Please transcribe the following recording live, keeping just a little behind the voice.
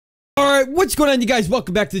Alright, what's going on, you guys?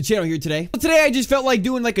 Welcome back to the channel here today. Today I just felt like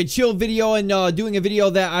doing like a chill video and doing a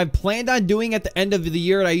video that I've planned on doing at the end of the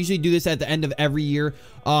year. And I usually do this at the end of every year.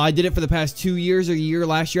 I did it for the past 2 years or a year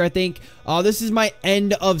last year, I think. This is my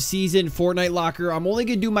end of season Fortnite locker. I'm only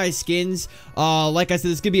going to do my skins. Like I said,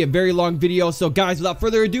 this is going to be a very long video. So guys, without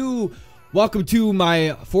further ado, welcome to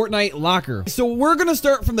my Fortnite locker. So we're going to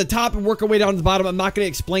start from the top and work our way down to the bottom. I'm not going to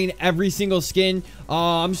explain every single skin.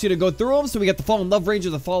 I'm just going to go through them. So we got the Fallen Love Ranger,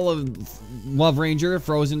 the Fallen Love Ranger,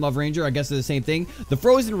 Frozen Love Ranger. I guess they're the same thing. The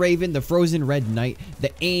Frozen Raven, the Frozen Red Knight, the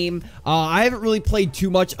AIM. I haven't really played too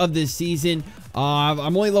much of this season.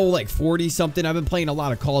 I'm only level like 40 something. I've been playing a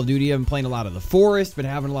lot of Call of Duty. I've been playing a lot of The Forest, been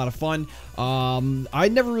having a lot of fun. I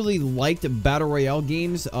never really liked Battle Royale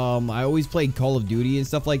games. I always played Call of Duty and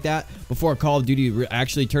stuff like that before Call of Duty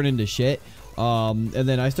actually turned into shit. And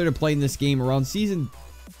then I started playing this game around season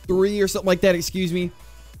 3 or something like that, excuse me.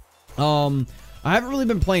 I haven't really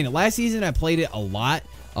been playing it. Last season I played it a lot.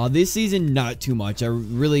 This season, not too much. I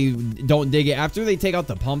really don't dig it. After they take out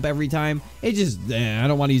the pump every time, it just, I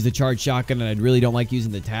don't want to use the charge shotgun, and I really don't like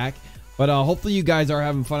using the tac. But hopefully you guys are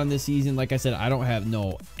having fun on this season. Like I said, I don't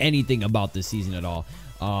know anything about this season at all.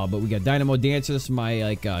 But we got Dynamo Dancer. This is my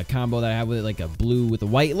like combo that I have with it, like a blue with a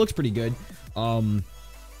white. It looks pretty good. The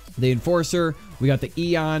Enforcer. We got the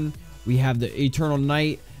Eon. We have the Eternal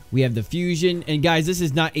Night. We have the Fusion. And guys, this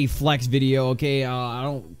is not a flex video, okay? I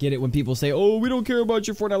don't get it when people say, oh, we don't care about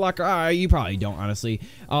your Fortnite locker. You probably don't, honestly.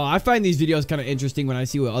 I find these videos kind of interesting when I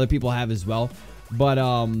see what other people have as well. But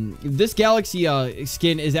this Galaxy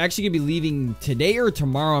skin is actually going to be leaving today or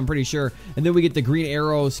tomorrow, I'm pretty sure. And then we get the Green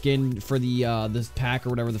Arrow skin for the this pack or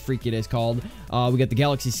whatever the freak it is called. We got the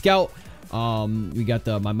Galaxy Scout. We got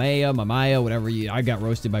the Maya, whatever I got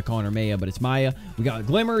roasted by calling her Maya, but it's Maya. We got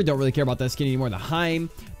Glimmer, don't really care about that skin anymore. The Heim,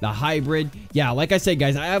 the Hybrid. Yeah, like I said,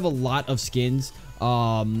 guys, I have a lot of skins.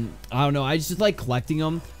 I don't know, I just like collecting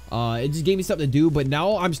them. It just gave me something to do, but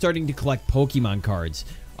now I'm starting to collect Pokemon cards.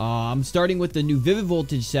 I'm starting with the new Vivid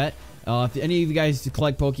Voltage set. If any of you guys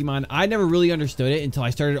collect Pokemon, I never really understood it until I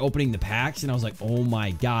started opening the packs, and I was like, oh my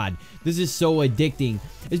god, this is so addicting.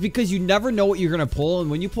 It's because you never know what you're gonna pull, and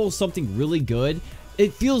when you pull something really good,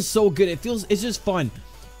 it feels so good. It's just fun.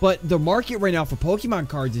 But the market right now for Pokemon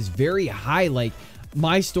cards is very high. Like,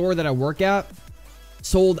 my store that I work at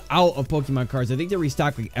sold out of Pokemon cards. I think they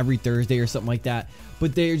restock like every Thursday or something like that,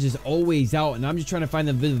 but they're just always out, and I'm just trying to find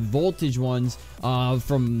the Vivid Voltage ones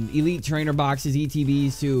from Elite Trainer boxes,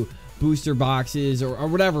 ETBs, to booster boxes or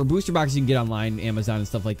whatever. Booster boxes you can get online, Amazon and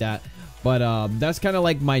stuff like that. But that's kind of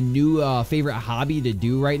like my new favorite hobby to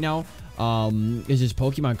do right now. Is just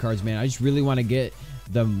Pokemon cards, man. I just really want to get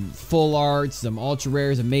them full arts, some ultra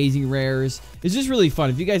rares, amazing rares. It's just really fun.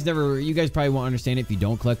 If you guys you guys probably won't understand it if you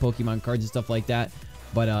don't collect Pokemon cards and stuff like that.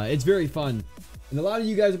 But it's very fun. And a lot of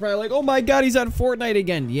you guys are probably like, oh my god, he's on Fortnite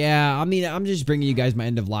again. Yeah, I mean, I'm just bringing you guys my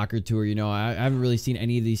end of locker tour. You know, I haven't really seen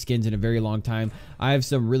any of these skins in a very long time. I have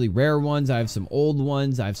some really rare ones. I have some old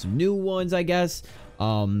ones. I have some new ones, I guess.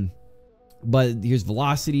 But here's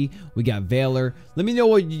Velocity. We got Valor. Let me know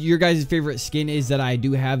what your guys' favorite skin is that I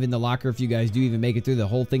do have in the locker, if you guys do even make it through the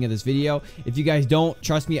whole thing of this video. If you guys don't,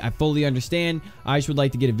 trust me, I fully understand. I just would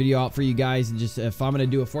like to get a video out for you guys. And just, if I'm going to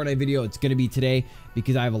do a Fortnite video, it's going to be today,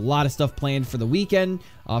 because I have a lot of stuff planned for the weekend,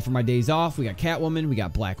 for my days off. We got Catwoman. We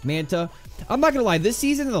got Black Manta. I'm not going to lie. This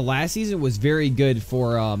season and the last season was very good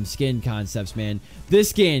for skin concepts, man. This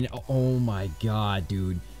skin, oh my god,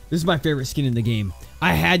 dude. This is my favorite skin in the game.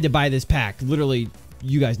 I had to buy this pack. Literally,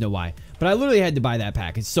 you guys know why. But I literally had to buy that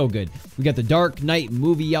pack. It's so good. We got the Dark Knight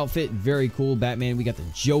movie outfit. Very cool. Batman. We got the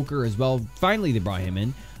Joker as well. Finally, they brought him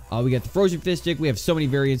in. We got the Frozen Fish Stick. We have so many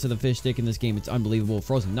variants of the Fish Stick in this game. It's unbelievable.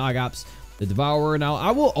 Frozen Nogops. The Devourer. Now,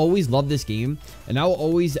 I will always love this game. And I will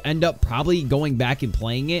always end up probably going back and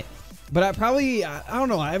playing it. But I don't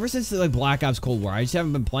know. Ever since like Black Ops Cold War, I just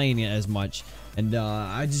haven't been playing it as much. And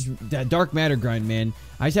that Dark Matter grind, man,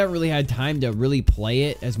 I just haven't really had time to really play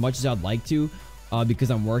it as much as I'd like to, because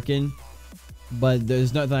I'm working. But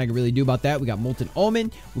there's nothing I can really do about that. We got Molten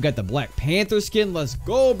Omen. We got the Black Panther skin. Let's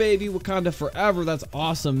go, baby. Wakanda forever. That's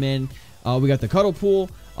awesome, man. We got the Cuddle Pool,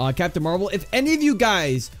 Captain Marvel. If any of you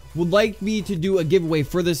guys would like me to do a giveaway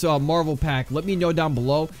for this Marvel pack, let me know down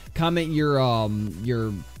below. Comment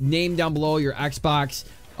your name down below, your Xbox.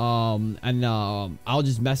 And I'll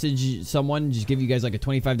just message someone, just give you guys like a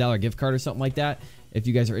 $25 gift card or something like that, if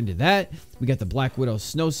you guys are into that. We got the Black Widow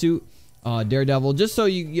snowsuit, Daredevil, just so I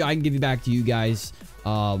can give it back to you guys.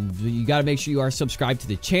 You got to make sure you are subscribed to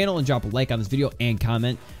the channel and drop a like on this video and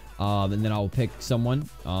comment. And then I'll pick someone.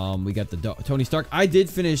 We got the Tony Stark. I did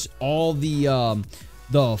finish all the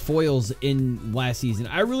the foils in last season.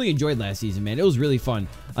 I really enjoyed last season, man. It was really fun.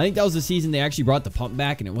 I think that was the season they actually brought the pump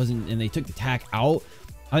back, and they took the tack out.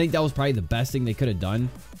 I think that was probably the best thing they could have done.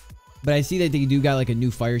 But I see that they do got like a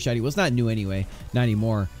new fire shotty. Well, it's not new anyway, not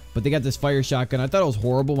anymore. But they got this fire shotgun. I thought it was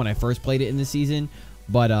horrible when I first played it in the season.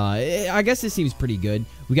 But I guess it seems pretty good.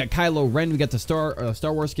 We got Kylo Ren. We got the Star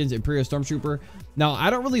Wars skins, Imperial Stormtrooper. Now, I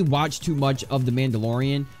don't really watch too much of The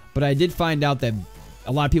Mandalorian, but I did find out that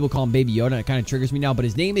a lot of people call him Baby Yoda, and it kind of triggers me now, but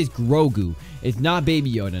his name is Grogu. It's not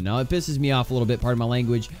Baby Yoda. Now, it pisses me off a little bit, pardon my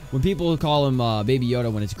language. When people call him Baby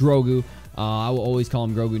Yoda when it's Grogu, I will always call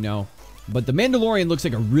him Grogu now. But The Mandalorian looks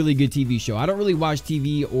like a really good TV show. I don't really watch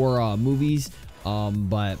TV or movies,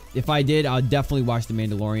 but if I did, I'll definitely watch The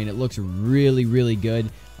Mandalorian. It looks really, really good,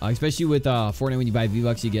 especially with Fortnite. When you buy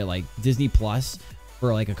V-Bucks, you get like Disney Plus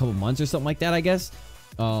for like a couple months or something like that, I guess,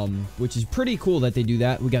 which is pretty cool that they do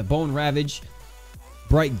that. We got Bone Ravage,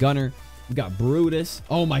 Bright Gunner. We got Brutus.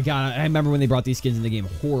 Oh my god, I remember when they brought these skins in the game.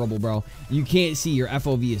 Horrible, bro. You can't see. Your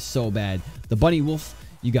FOV is so bad. The Bunny Wolf.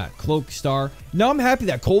 You got Cloak Star. Now I'm happy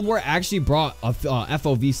that Cold War actually brought a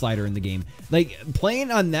FOV slider in the game. Like,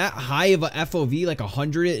 playing on that high of a FOV, like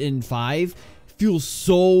 105, feels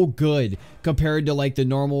so good compared to like the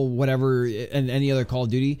normal whatever and any other Call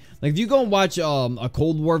of Duty. Like, if you go and watch a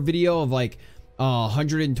Cold War video of like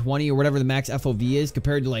 120 or whatever the max FOV is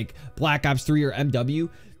compared to like Black Ops 3 or MW,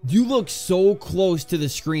 you look so close to the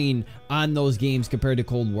screen on those games compared to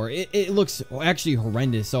Cold War. It looks actually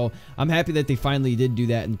horrendous. So I'm happy that they finally did do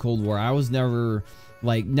that in Cold War. I was never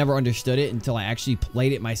understood it until I actually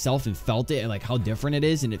played it myself and felt it and like how different it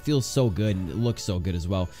is, and it feels so good and it looks so good as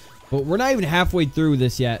well. But we're not even halfway through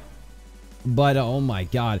this yet. But oh my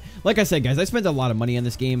god, like I said, guys, I spent a lot of money on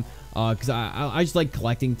this game because I just like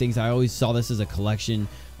collecting things. I always saw this as a collection.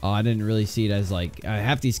 I didn't really see it as like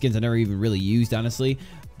half these skins I never even really used, honestly.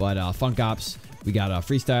 But Funk Ops, we got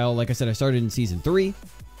Freestyle. Like I said, I started in Season 3.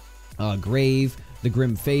 Grave, the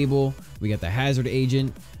Grim Fable. We got the Hazard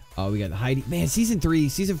Agent. We got the Heidi. Man, Season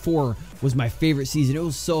 4 was my favorite season. It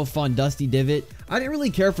was so fun. Dusty Divot. I didn't really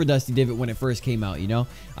care for Dusty Divot when it first came out, you know?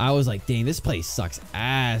 I was like, dang, this place sucks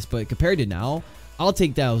ass. But compared to now, I'll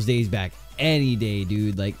take those days back any day,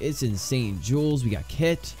 dude. Like, it's insane. Jules, we got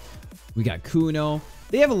Kit. We got Kuno.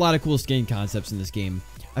 They have a lot of cool skin concepts in this game.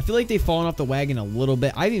 I feel like they've fallen off the wagon a little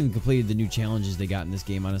bit. I haven't even completed the new challenges they got in this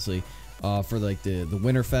game, honestly. For like the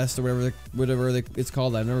Winterfest or whatever it's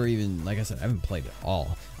called. I've never even, like I said, I haven't played it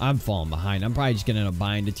all. I'm falling behind. I'm probably just gonna end up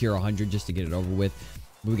buying to tier 100 just to get it over with.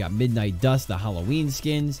 We got Midnight Dust, the Halloween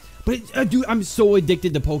skins. But dude, I'm so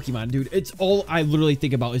addicted to Pokemon, dude. It's all I literally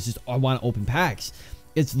think about is just I want to open packs.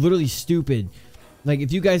 It's literally stupid. Like,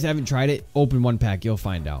 if you guys haven't tried it, open one pack, you'll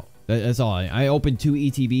find out. That's all. I opened 2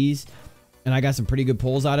 ETBs. And I got some pretty good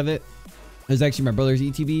pulls out of it. It was actually my brother's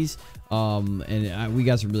ETBs. We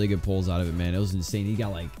got some really good pulls out of it, man. It was insane. He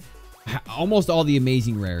got like almost all the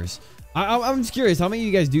amazing rares. I'm just curious, how many of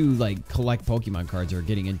you guys do like collect Pokemon cards or are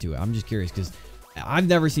getting into it? I'm just curious because I've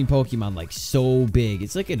never seen Pokemon like so big.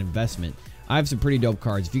 It's like an investment. I have some pretty dope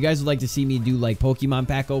cards. If you guys would like to see me do like Pokemon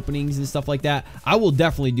pack openings and stuff like that, I will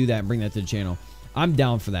definitely do that and bring that to the channel. I'm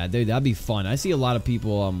down for that, dude. That'd be fun. I see a lot of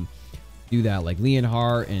people do that, like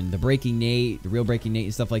Leonhardt and the Breaking Nate, the real Breaking Nate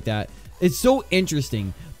and stuff like that. It's so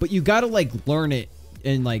interesting, but you gotta like learn it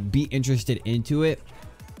and like be interested into it.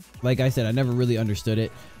 Like I said, I never really understood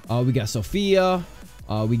it. We got Sophia,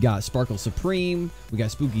 we got Sparkle Supreme, we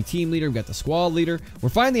got Spooky Team Leader, we got the Squad Leader. We're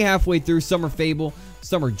finally halfway through Summer Fable,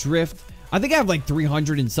 Summer Drift. I think I have like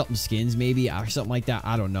 300 and something skins maybe or something like that.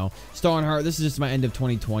 I don't know. Starheart, this is just my end of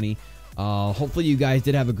 2020. Hopefully you guys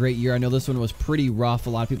did have a great year. I know this one was pretty rough, a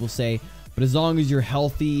lot of people say. But as long as you're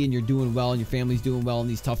healthy and you're doing well and your family's doing well in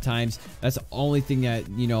these tough times, that's the only thing that,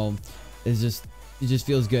 you know, is just, it just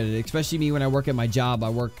feels good. And especially me when I work at my job. I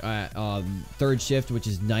work at third shift, which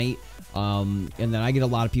is night. And then I get a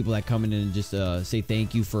lot of people that come in and just say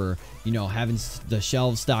thank you for, you know, having the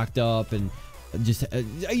shelves stocked up. And just,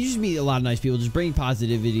 I usually meet a lot of nice people. Just bring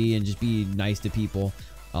positivity and just be nice to people.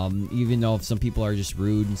 Even though some people are just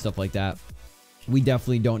rude and stuff like that. We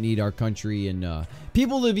definitely don't need our country and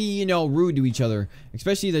people to be, you know, rude to each other,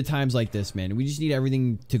 especially at times like this, man. We just need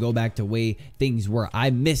everything to go back to the way things were. I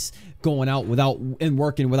miss going out without and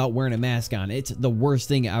working without wearing a mask on. It's the worst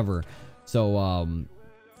thing ever. So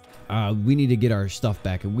we need to get our stuff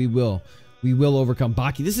back, and we will. We will overcome.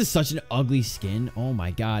 Baki, this is such an ugly skin. Oh my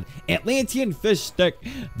god. Atlantean Fish Stick.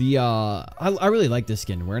 The I really like this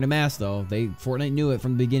skin. Wearing a mask though. Fortnite knew it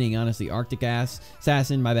from the beginning, honestly. Arctic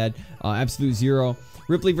Assassin, my bad. Absolute Zero.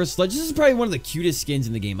 Ripley versus Sledge. This is probably one of the cutest skins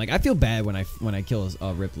in the game. Like, I feel bad when I kill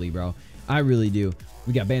Ripley, bro. I really do.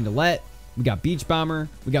 We got Bandolette. We got Beach Bomber.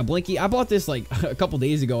 We got Blinky. I bought this like a couple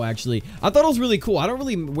days ago, actually. I thought it was really cool. I don't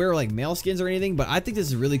really wear like male skins or anything, but I think this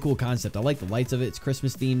is a really cool concept. I like the lights of it. It's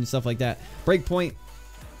Christmas themed and stuff like that. Breakpoint,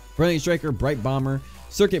 Brilliant Striker, Bright Bomber,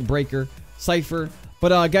 Circuit Breaker, Cypher.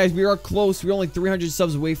 But guys, we are close. We're only 300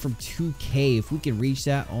 subs away from 2K. If we can reach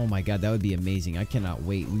that, oh my god, that would be amazing. I cannot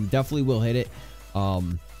wait. We definitely will hit it.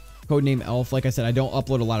 Codename Elf. Like I said, I don't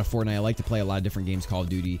upload a lot of Fortnite. I like to play a lot of different games. Call of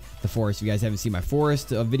Duty, The Forest. If you guys haven't seen my Forest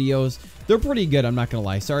videos, they're pretty good. I'm not gonna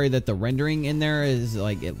lie. Sorry that the rendering in there is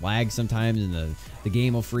like it lags sometimes and the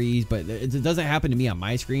game will freeze, but it doesn't happen to me on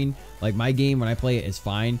my screen. Like my game, when I play it, is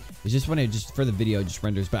fine. It's just when it just for the video it just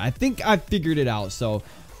renders. But I think I figured it out, so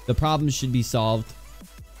the problem should be solved.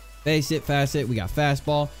 Face it, fast it. We got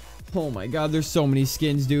fastball. Oh my god, there's so many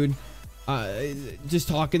skins, dude. Just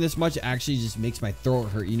talking this much actually just makes my throat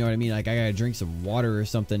hurt. You know what I mean? Like I gotta drink some water or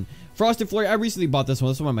something. Frosted Flurry. I recently bought this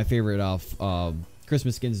one. This is one of my favorite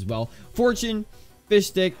Christmas skins as well. Fortune, Fish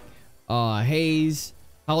Stick, Haze,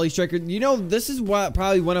 Holly Striker. You know, this is what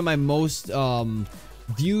probably one of my most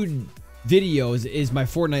viewed videos is my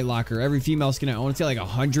Fortnite locker. Every female skin I own, it's got like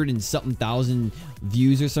 100 and something thousand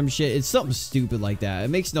views or some shit. It's something stupid like that. It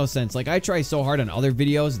makes no sense. Like I try so hard on other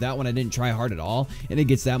videos, that one I didn't try hard at all, and it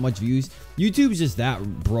gets that much views. YouTube's just that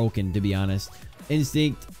broken, to be honest.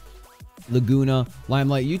 Instinct, Laguna,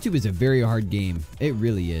 Limelight. YouTube is a very hard game. It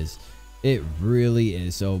really is. It really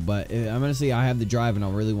is. So, but I'm gonna say I have the drive and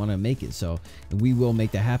I really want to make it. So we will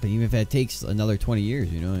make that happen, even if that takes another 20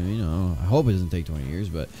 years. You know what I mean? I hope it doesn't take 20 years,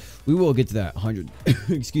 but we will get to that 100.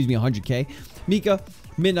 Excuse me, 100K. Mika,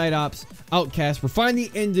 Midnight Ops, Outcast. We're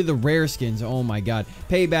finally into the rare skins. Oh my god.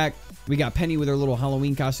 Payback. We got Penny with her little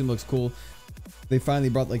Halloween costume. Looks cool. They finally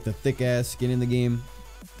brought like the thick ass skin in the game.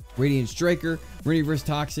 Radiant Striker, Reverse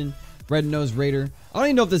Toxin, Red Nose Raider. I don't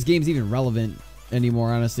even know if this game's even relevant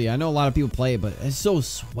anymore, honestly. I know a lot of people play it, but it's so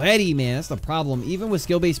sweaty, man. That's the problem. Even with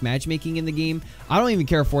skill-based matchmaking in the game, I don't even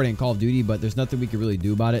care for it in Call of Duty, but there's nothing we can really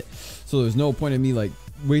do about it. So there's no point in me like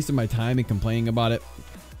wasting my time and complaining about it.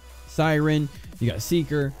 Siren, you got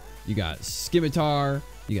Seeker, you got Scimitar,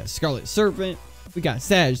 you got Scarlet Serpent, we got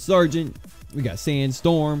Sag Sergeant, we got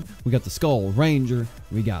Sandstorm, we got the Skull Ranger,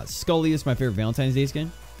 we got Scully. This is my favorite Valentine's Day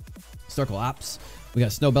skin. Circle Ops. We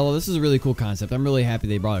got Snowbella. This is a really cool concept. I'm really happy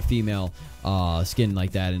they brought a female skin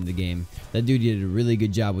like that into the game. That dude did a really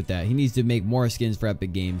good job with that. He needs to make more skins for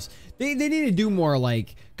Epic Games. They need to do more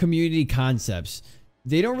like community concepts.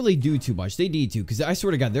 They don't really do too much. They need to, because I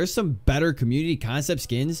swear to God, there's some better community concept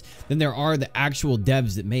skins than there are the actual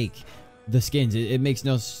devs that make the skins. It makes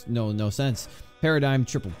no sense. Paradigm,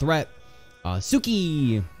 Triple Threat,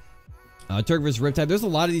 Suki, Turkish Riptide. There's a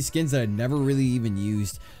lot of these skins that I never really even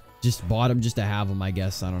used. Just bought them just to have them, I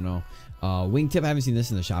guess. I don't know. Wingtip, I haven't seen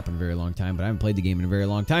this in the shop in a very long time, but I haven't played the game in a very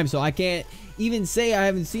long time, so I can't even say I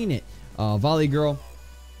haven't seen it. Volley Girl,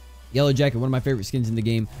 Yellow Jacket, one of my favorite skins in the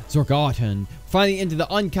game. Zorgotten. Finally into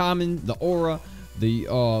the uncommon, the Aura, the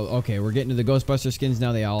okay, we're getting to the Ghostbuster skins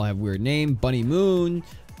now. They all have weird name. Bunny Moon,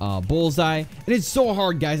 Bullseye. And it's so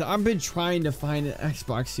hard, guys. I've been trying to find an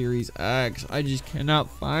Xbox Series X. I just cannot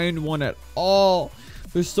find one at all.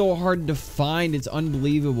 They're so hard to find. It's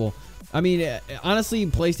unbelievable. I mean, honestly,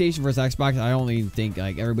 PlayStation versus Xbox, I don't even think,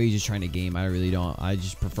 like, everybody's just trying to game. I really don't. I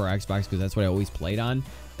just prefer Xbox because that's what I always played on.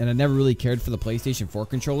 And I never really cared for the PlayStation 4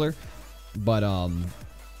 controller. But,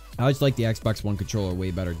 I just like the Xbox One controller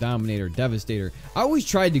way better. Dominator, Devastator. I always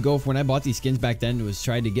tried to go for, when I bought these skins back then, it was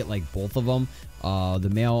tried to get, like, both of them. The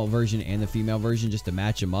male version and the female version, just to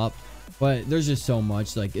match them up. But there's just so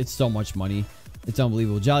much. Like, it's so much money. It's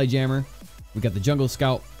unbelievable. Jolly Jammer. We got the Jungle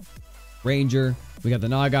Scout, Ranger. We got the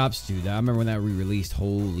Nog Ops. Dude, I remember when that re-released.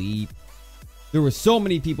 Holy. There were so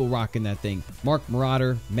many people rocking that thing. Mark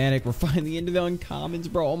Marauder, Manic. We're finally into the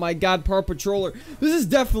uncommons, bro. Oh my god, Power Patroller. This is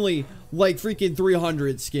definitely like freaking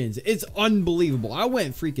 300 skins. It's unbelievable. I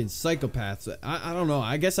went freaking psychopaths. I don't know.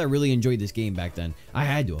 I guess I really enjoyed this game back then. I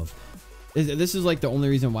had to have. This is like the only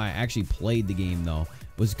reason why I actually played the game, though,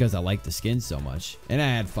 was because I liked the skins so much. And I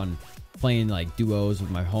had fun playing like duos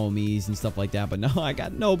with my homies and stuff like that. But no, I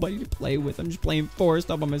got nobody to play with. I'm just playing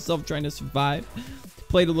Forest all by myself, trying to survive.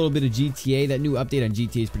 Played a little bit of GTA. That new update on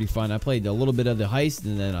GTA is pretty fun. I played a little bit of the heist,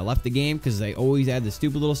 and then I left the game because they always add the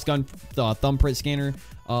stupid little thumbprint scanner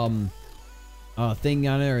thing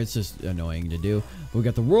on there. It's just annoying to do. We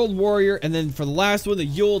got the World Warrior, and then for the last one, the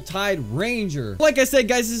Yuletide Ranger. Like I said,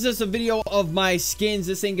 guys, this is just a video of my skins.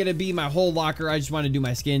 This ain't gonna be my whole locker. I just want to do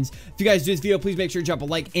my skins. If you guys do this video, please make sure to drop a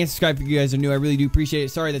like and subscribe if you guys are new. I really do appreciate it.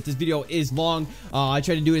 Sorry that this video is long. I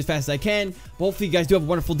try to do it as fast as I can, but hopefully you guys do have a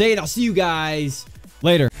wonderful day, and I'll see you guys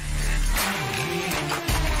later.